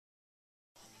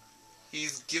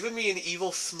He's giving me an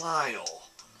evil smile.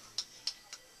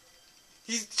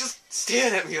 He's just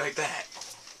staring at me like that.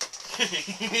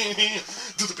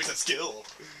 Do the basic skill.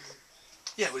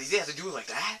 Yeah, but he's have to do it like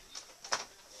that?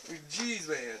 Jeez,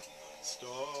 man.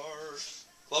 Stars.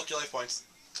 Look, your life points.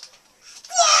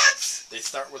 What? They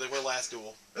start where they were last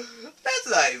duel. That's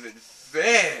not even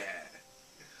fair.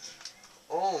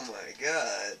 Oh my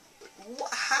god.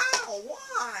 How?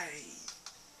 Why?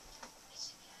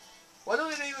 Why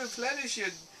don't they replenish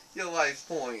your life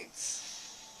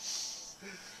points?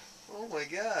 Oh my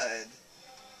god.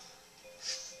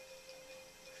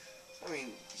 I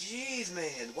mean, jeez,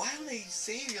 man. Why don't they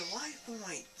save your life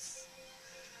points?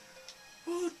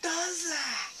 Who does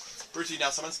that? Brucey now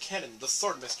summons Cannon, the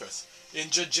Sword Mistress, in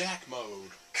Jack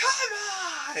mode. Come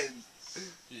on!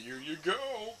 Here you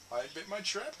go. I bit my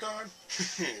trap card.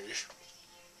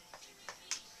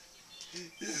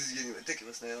 This is getting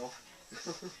ridiculous now.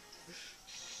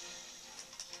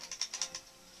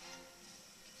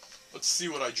 Let's see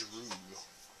what I drew.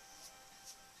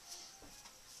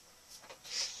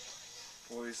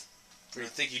 Boys. What do you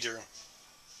think he drew?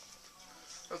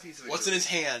 A piece of What's in his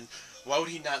hand? Why would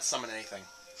he not summon anything?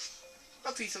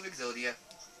 A piece of Exodia.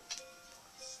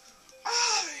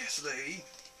 Obviously.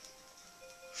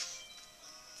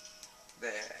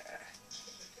 There.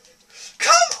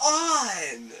 Come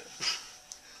on!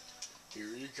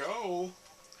 Here you go.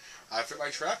 I fit my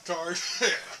trap card.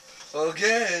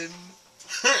 Again.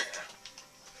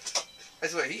 I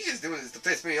swear, he's just doing this to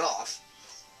piss me off.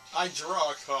 I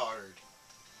draw a card.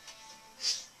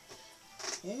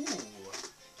 Ooh.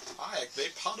 I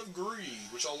activate Pot of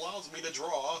Greed, which allows me to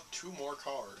draw 2 more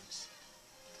cards.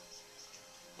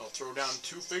 I'll throw down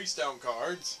 2 face-down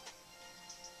cards.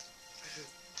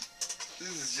 This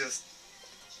is just...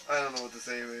 I don't know what to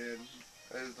say, man.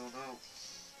 I just don't know.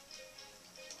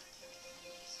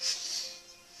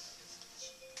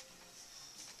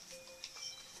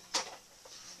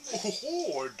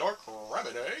 Oh, a dark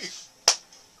rabbit, eh?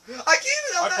 I can't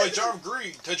even... I play Jar of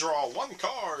Greed to draw 1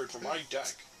 card from my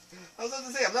deck. I was about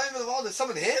to say, I'm not even involved to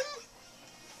summon him?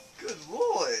 Good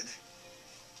lord.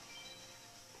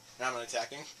 Now I'm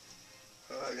attacking.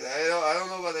 I don't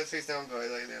know about that face down card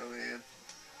right now, man.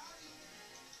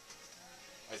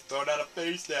 I throw down a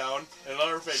face down,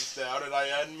 another face down, and I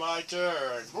end my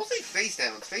turn. It's mostly face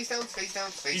downs. Face downs, face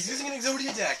downs, face He's downs. using an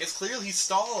Exodia deck. It's clear he's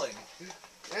stalling.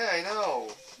 Yeah, I know.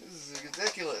 This is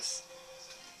ridiculous.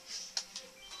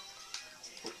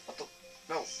 What the?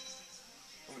 No.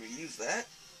 I'm gonna use that.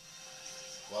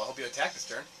 Well, I hope you attack this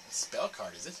turn. A spell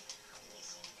card, is it?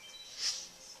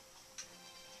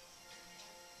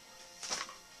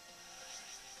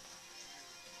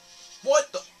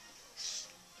 What the?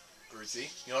 Brucey,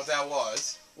 you know what that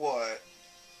was? What?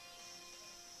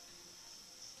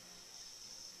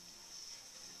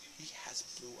 He has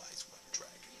Blue Eyes White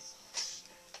Dragon.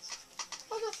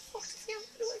 How the fuck does he have a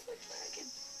blue eyes white dragon?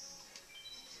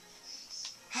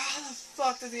 How the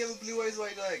fuck does he have a blue eyes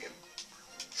white dragon?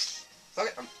 Fuck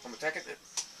it, I'm attacking it.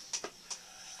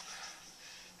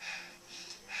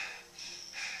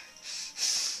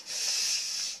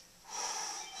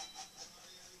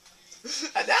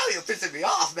 And now you're pissing me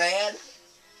off, man!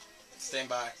 Stand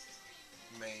by.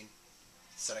 Main.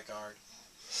 Set a card.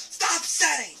 Stop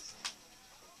setting!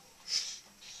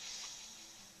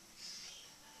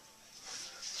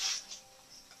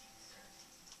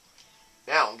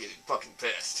 Now I'm getting fucking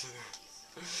pissed.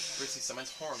 Brucey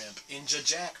summons Hornimp in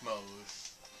Jack mode.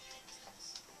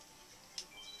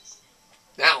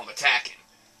 Now I'm attacking.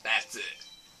 That's it.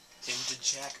 In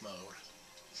Jack mode.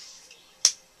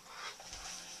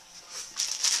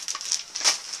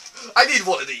 I need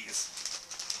one of these.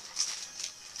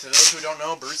 To those who don't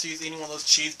know, Brucey's eating one of those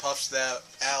cheese puffs that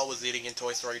Al was eating in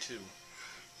Toy Story 2.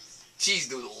 Cheese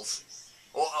doodles.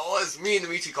 Or as me and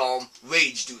Dimitri call them,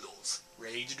 rage doodles.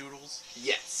 Rage Doodles?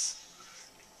 Yes.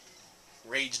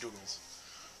 Rage Doodles.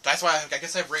 That's why I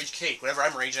guess I have Rage Cake. Whenever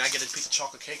I'm raging, I get a piece of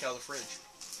chocolate cake out of the fridge.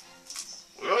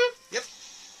 Really? Yep.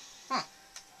 Huh.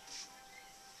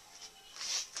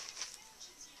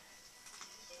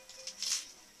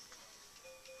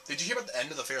 Did you hear about the end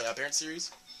of the Fairly Odd Parents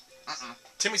series?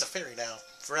 Timmy's a fairy now.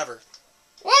 Forever.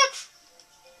 What?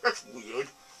 That's weird.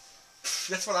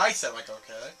 That's what I said. Like,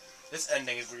 okay. This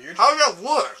ending is weird. How does that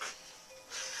work?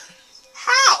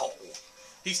 How?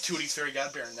 He's Tootie's fairy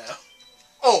godparent now.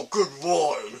 Oh, good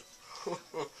lord.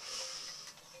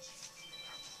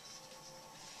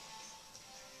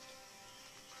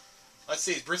 Let's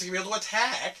see, is Brucey gonna be able to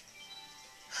attack?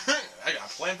 I got a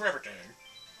plan for everything.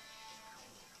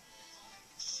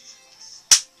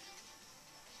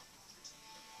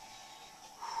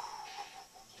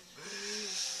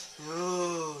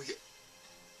 Oh, yeah.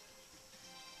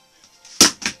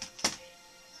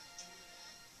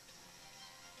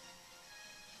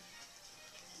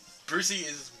 Brucey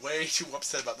is way too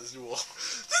upset about this duel.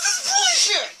 This is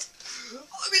bullshit!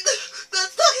 I mean,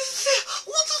 that's not even fair!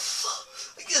 What the fuck?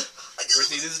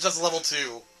 Brucey, this is just level 2.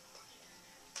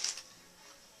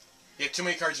 You have too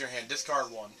many cards in your hand.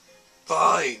 Discard one.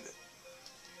 Fine.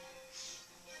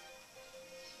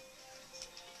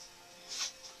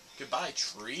 Goodbye,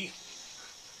 tree.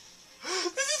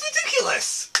 This is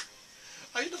ridiculous!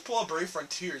 I can just pull out Brave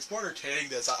Frontier. It's more entertaining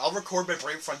this. I'll record my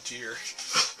Brave Frontier.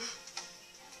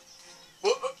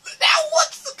 Now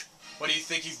what's the... What do you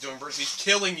think he's doing, Bruce? He's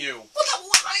killing you. What the...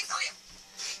 What?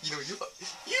 You know,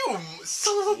 you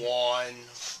son of a... 1.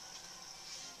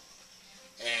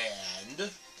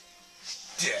 And...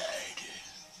 dead.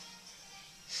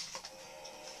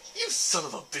 You son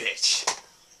of a bitch.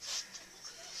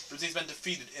 Brucey's been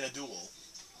defeated in a duel.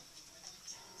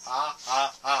 Ha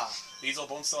ha ha. These old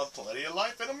bones still have plenty of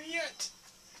life in them yet.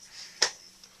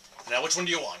 Now, which one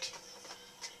do you want?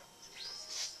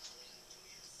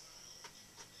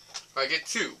 I get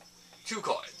 2. 2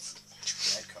 cards.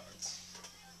 2 red cards.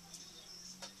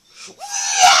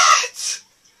 What?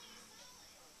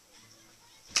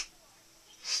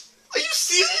 Are you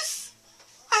serious?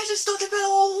 I just thought about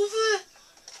all over.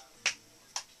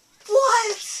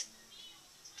 What?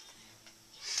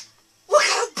 What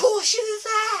kind of bullshit is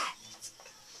that?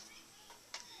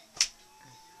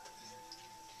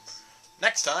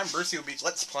 Next time, Brucey will be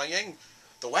Let's Playing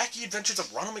The Wacky Adventures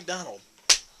of Ronald McDonald.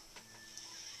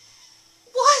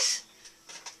 What?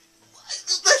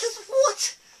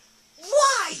 What?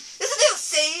 Why? Isn't there a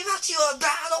save after your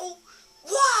battle?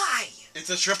 Why? It's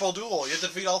a triple duel. You have to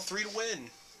defeat all 3 to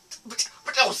win. But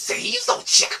no saves, no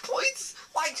checkpoints?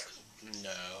 Why?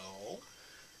 No.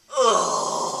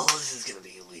 Oh, this is gonna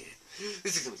be weird.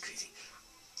 This is gonna be crazy.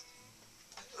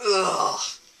 Ugh.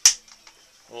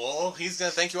 Well, he's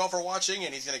gonna thank you all for watching,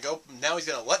 and he's gonna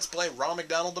Let's Play Ronald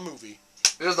McDonald the movie.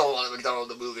 There's no Ronald McDonald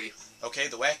the movie. Okay,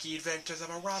 The Wacky Adventures of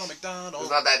Ronald McDonald.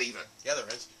 It's not that even. Yeah, there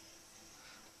is.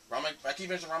 Wacky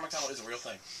Adventures of Ronald McDonald is a real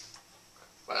thing.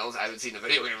 Well, I haven't seen a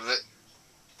video game of it.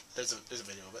 There's a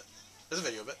video of it. There's a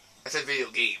video of it. I said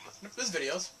video game. There's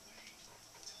videos.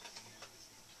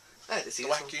 I had to see The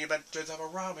this Wacky Adventures of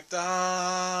Ronald McDonald.